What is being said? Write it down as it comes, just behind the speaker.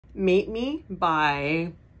Mate Me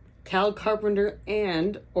by Carpenter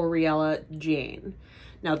and Aurelia Jane.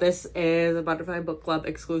 Now this is a Butterfly Book Club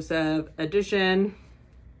exclusive edition,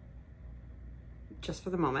 just for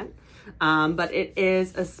the moment. But it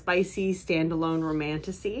is a spicy standalone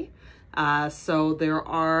romantasy. So there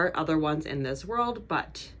are other ones in this world,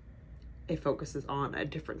 but it focuses on a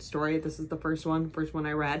different story. This is the first one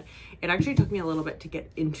I read. It actually took me a little bit to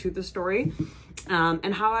get into the story.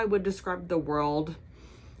 And how I would describe the world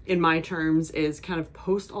in my terms is kind of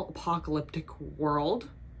post-apocalyptic world,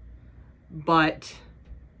 but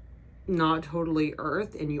not totally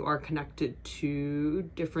Earth, and you are connected to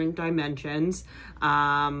different dimensions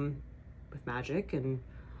with magic and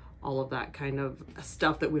all of that kind of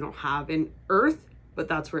stuff that we don't have in Earth, but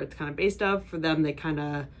that's where it's kind of based off. For them, they kind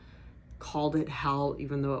of called it hell,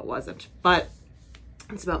 even though it wasn't. But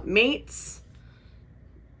it's about mates,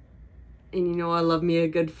 and you know I love me a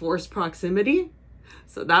good forced proximity,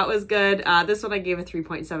 so that was good. This one I gave a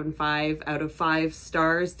 3.75 out of 5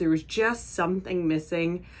 stars. There was just something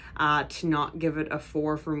missing to not give it a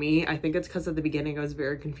 4 for me. I think it's because at the beginning I was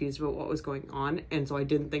very confused about what was going on, and so I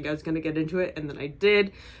didn't think I was going to get into it, and then I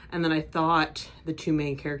did, and then I thought the two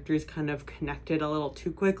main characters kind of connected a little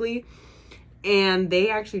too quickly, and they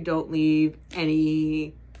actually don't leave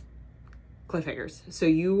any cliffhangers. So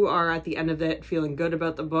you are at the end of it feeling good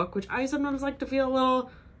about the book, which I sometimes like to feel a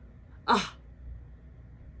little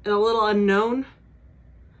and a little unknown,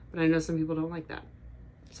 but I know some people don't like that.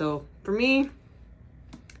 So for me,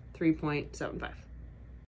 3.75.